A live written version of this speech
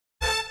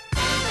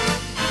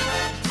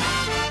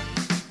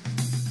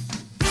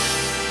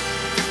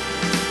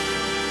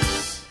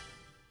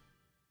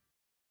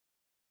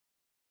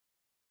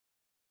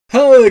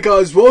Hello there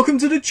guys, welcome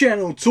to the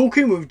channel,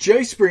 Talking with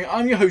Jay Spring.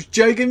 I'm your host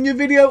Jay, giving you a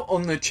video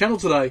on the channel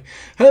today.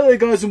 Hello there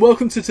guys and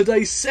welcome to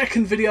today's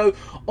second video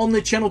on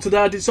the channel today.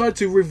 I decided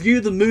to review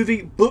the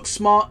movie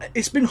Booksmart.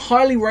 It's been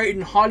highly rated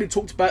and highly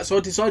talked about, so I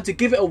decided to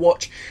give it a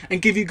watch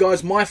and give you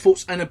guys my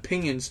thoughts and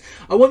opinions.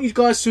 I want you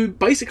guys to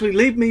basically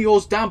leave me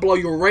yours down below,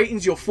 your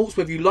ratings, your thoughts,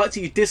 whether you liked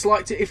it, you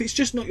disliked it. If it's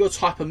just not your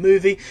type of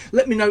movie,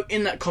 let me know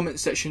in that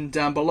comment section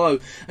down below.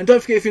 And don't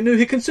forget, if you're new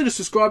here, consider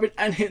subscribing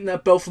and hitting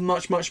that bell for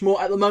much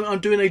more. At the moment I'm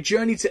doing a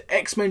journey to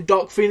Xmen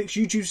Dark Pheonix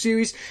YouTube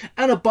series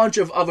and a bunch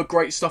of other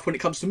great stuff when it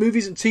comes to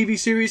movies and TV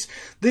series.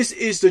 This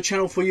is the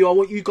channel for you. I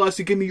want you guys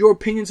to give me your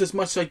opinions as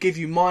much as I give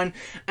you mine.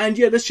 And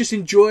yeah, let's just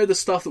enjoy the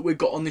stuff that we've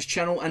got on this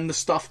channel and the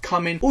stuff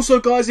coming. Also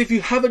guys, if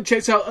you haven't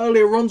checked out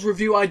earlier on's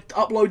review, I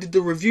uploaded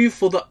the review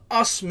for the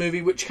Us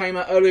movie which came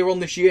out earlier on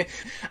this year.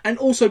 And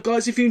also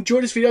guys, if you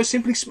enjoyed this video,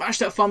 simply smash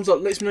that thumbs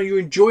up. Lets me know you're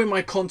enjoying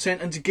my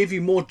content and to give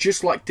you more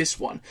just like this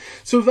one.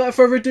 So without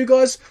further ado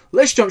guys,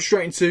 let's jump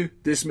straight into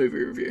this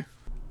movie review.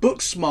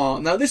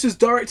 Booksmart. Now this is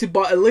directed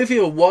by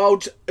Olivia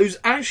Wilde, who's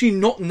actually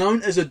not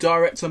known as a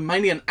director,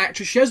 mainly an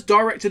actress. She has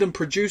directed and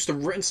produced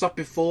and written stuff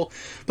before,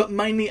 but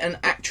mainly an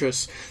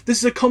actress. This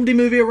is a comedy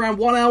movie around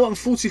 1 hour and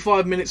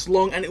 45 minutes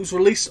long, and it was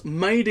released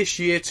May this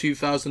year,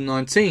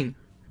 2019.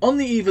 On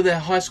the eve of their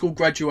high school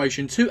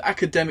graduation, two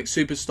academic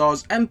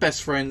superstars and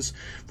best friends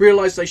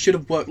realised they should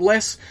have worked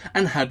less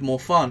and had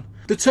more fun.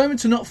 Determined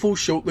to not fall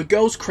short, the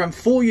girls crammed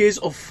 4 years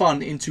of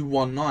fun into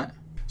one night.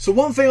 So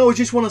one thing I would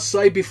just want to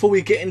say before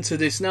we get into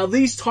this, now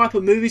these type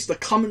of movies, the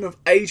coming of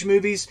age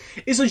movies,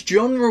 is a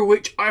genre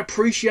which I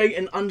appreciate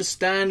and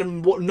understand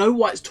and know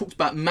why it's talked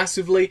about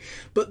massively,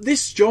 but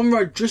this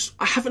genre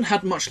I haven't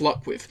had much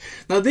luck with.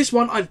 Now this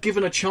one I've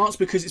given a chance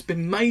because it's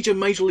been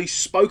majorly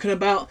spoken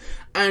about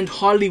and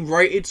highly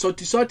rated, so I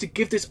decided to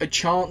give this a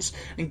chance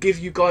and give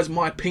you guys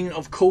my opinion,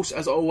 of course,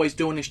 as I always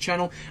do on this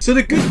channel. So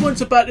the good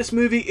points about this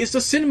movie is the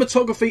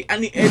cinematography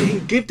and the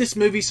editing give this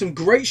movie some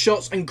great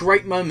shots and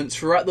great moments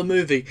throughout the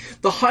movie.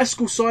 The high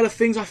school side of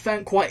things I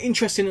found quite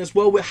interesting as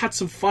well. It had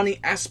some funny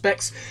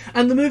aspects,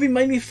 and the movie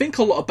made me think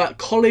a lot about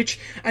college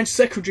and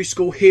secondary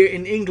school here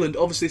in England.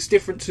 Obviously it's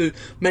different to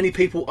many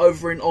people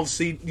over in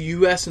obviously the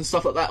US and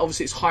stuff like that.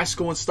 Obviously it's high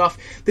school and stuff.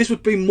 This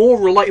would be more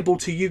relatable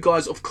to you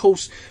guys, of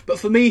course, but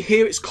for me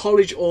here it's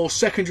college or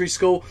secondary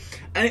school,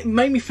 and it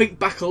made me think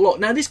back a lot.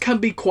 Now this can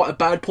be quite a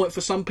bad point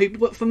for some people,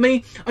 but for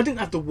me, I didn't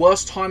have the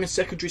worst time in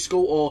secondary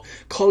school or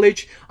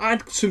college. I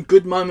had some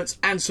good moments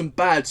and some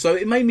bad, so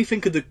it made me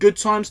think of the good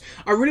times.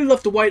 I really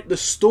loved the way the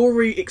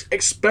story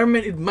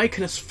experimented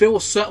making us feel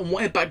a certain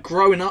way about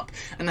growing up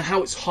and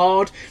how it's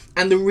hard,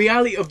 and the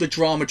reality of the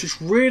drama just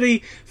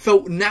really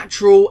felt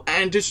natural,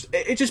 and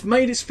it just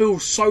made it feel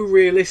so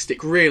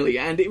realistic really,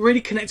 and it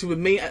really connected with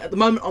me. At the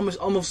moment I'm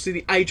obviously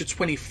the age of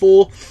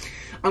 24.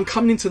 I'm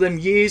coming into them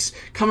years,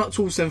 coming up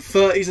towards them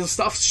 30s and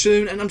stuff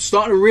soon, and I'm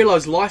starting to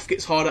realise life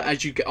gets harder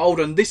as you get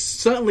older, and this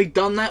certainly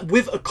done that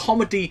with a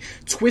comedy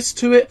twist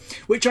to it,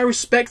 which I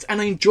respect,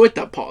 and I enjoyed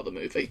that part of the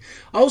movie.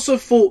 I also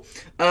thought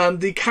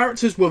the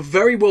characters were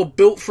very well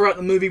built throughout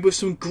the movie with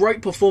some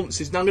great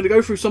performances. Now I'm going to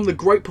go through some of the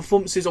great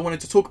performances I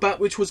wanted to talk about,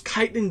 which was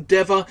Caitlin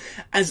Dever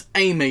as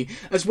Amy,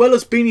 as well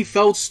as Beanie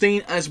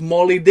Feldstein as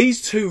Molly.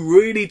 These two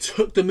really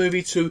took the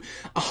movie to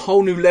a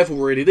whole new level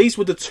really. These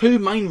were the two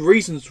main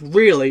reasons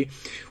really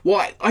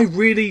why I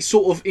really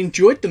sort of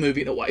enjoyed the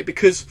movie in a way,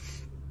 because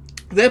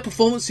their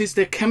performances,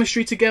 their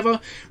chemistry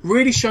together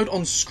really showed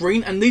on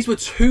screen, and these were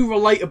two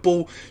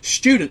relatable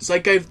students.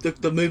 They gave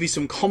the movie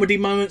some comedy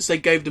moments, they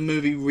gave the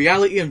movie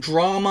reality and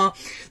drama,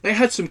 they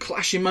had some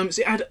clashing moments.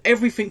 It had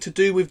everything to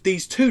do with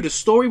these two. The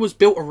story was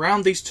built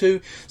around these two,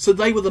 so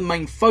they were the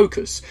main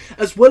focus.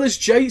 As well as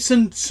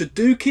Jason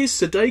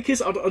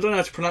Sudeikis, I don't know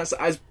how to pronounce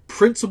that, as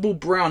Principal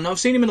Brown. Now I've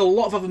seen him in a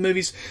lot of other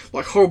movies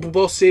like Horrible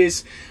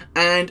Bosses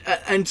and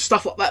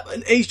stuff like that,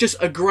 and he's just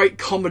a great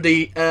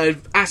comedy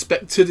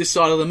aspect to this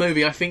side of the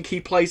movie. I think he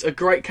plays a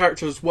great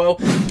character as well.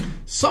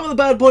 Some of the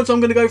bad points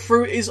I'm going to go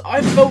through is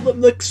I felt that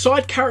the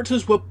side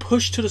characters were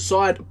pushed to the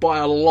side by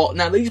a lot.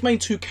 Now these main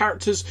two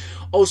characters,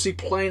 obviously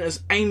playing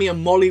as Amy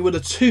and Molly, were the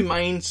two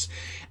mains,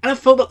 and I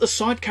felt that the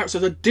side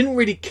characters I didn't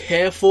really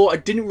care for, I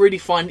didn't really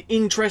find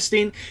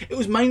interesting. It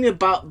was mainly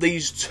about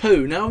these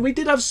two. Now we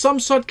did have some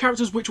side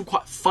characters which were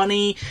quite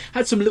funny,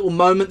 had some little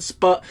moments,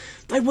 but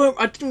I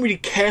didn't really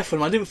care for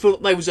them. I didn't feel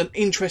that they was an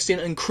interesting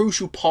and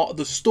crucial part of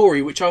the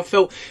story, which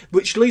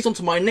leads on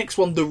to my next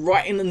one. The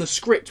writing and the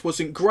script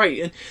wasn't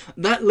great, and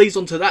that leads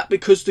on to that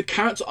because the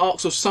character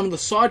arcs of some of the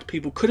side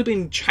people could have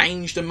been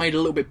changed and made a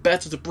little bit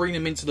better to bring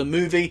them into the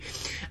movie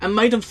and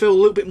made them feel a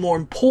little bit more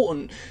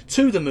important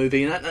to the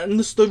movie, and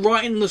the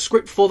writing and the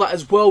script for that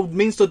as well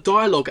means the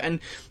dialogue,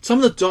 and some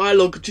of the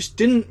dialogue just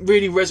didn't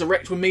really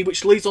resurrect with me,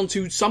 which leads on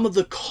to some of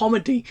the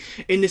comedy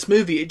in this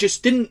movie. It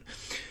just didn't.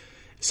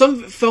 Some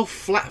of it fell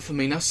flat for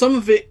me. Now some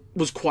of it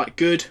was quite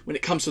good when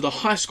it comes to the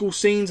high school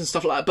scenes and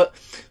stuff like that, but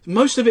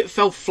most of it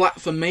fell flat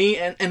for me,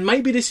 and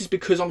maybe this is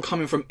because I'm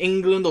coming from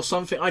England or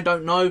something, I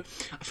don't know.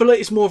 I feel like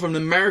it's more of an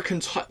American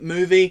type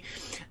movie,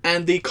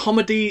 and the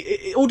comedy,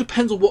 it all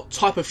depends on what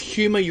type of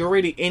humour you're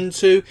really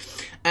into,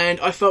 and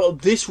I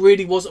felt this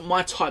really wasn't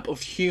my type of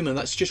humour.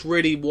 That's just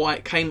really why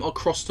it came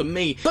across to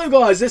me. So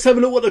guys, let's have a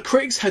look what the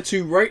critics had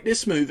to rate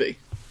this movie.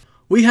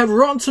 We have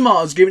Rotten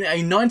Tomatoes giving it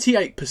a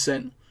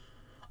 98%,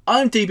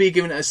 IMDb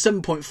giving it a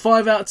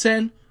 7.5 out of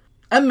 10,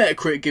 and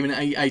Metacritic giving it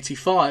a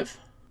 85.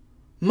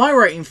 My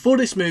rating for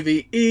this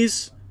movie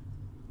is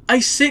a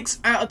 6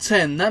 out of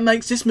 10. That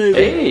makes this movie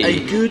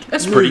a good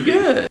that's movie. pretty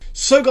good.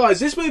 So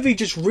guys, this movie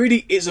just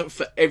really isn't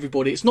for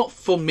everybody. It's not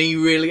for me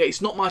really.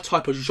 It's not my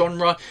type of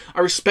genre. I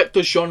respect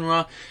the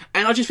genre,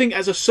 and I just think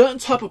as a certain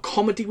type of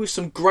comedy with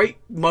some great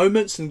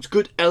moments and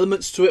good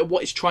elements to it,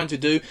 what it's trying to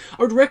do,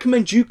 I would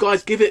recommend you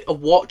guys give it a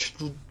watch.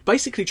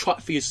 Basically try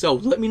it for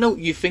yourselves. Let me know what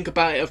you think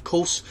about it, of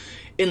course,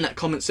 in that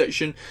comment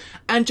section.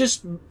 And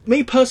just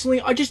me personally,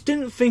 I just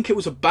didn't think it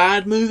was a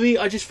bad movie.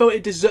 I just felt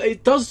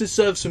it does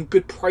deserve some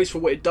good praise for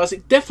what it does.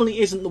 It definitely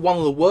isn't one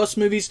of the worst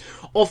movies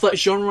of that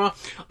genre.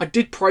 I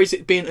did praise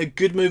it being a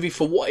good movie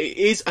for what it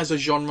is as a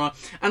genre,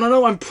 and I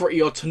know I'm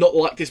pretty odd to not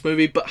like this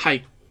movie, but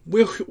hey,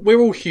 we're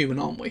all human,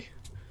 aren't we?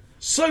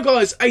 So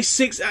guys, a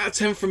 6 out of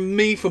 10 from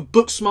me for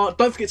Booksmart.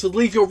 Don't forget to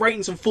leave your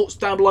ratings and thoughts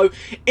down below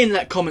in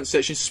that comment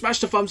section. Smash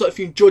the thumbs up if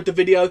you enjoyed the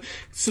video.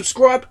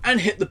 Subscribe and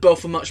hit the bell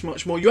for much,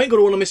 much more. You ain't going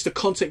to want to miss the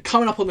content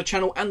coming up on the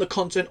channel and the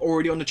content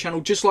already on the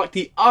channel, just like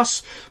the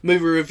Us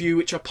movie review,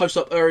 which I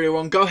posted up earlier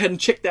on. Go ahead and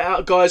check that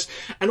out, guys,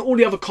 and all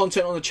the other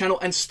content on the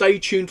channel, and stay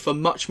tuned for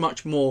much,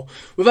 much more.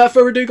 Without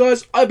further ado,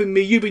 guys, I've been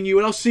me, you've been you,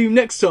 and I'll see you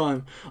next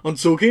time on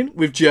Talking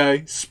with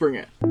Jay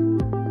Springer.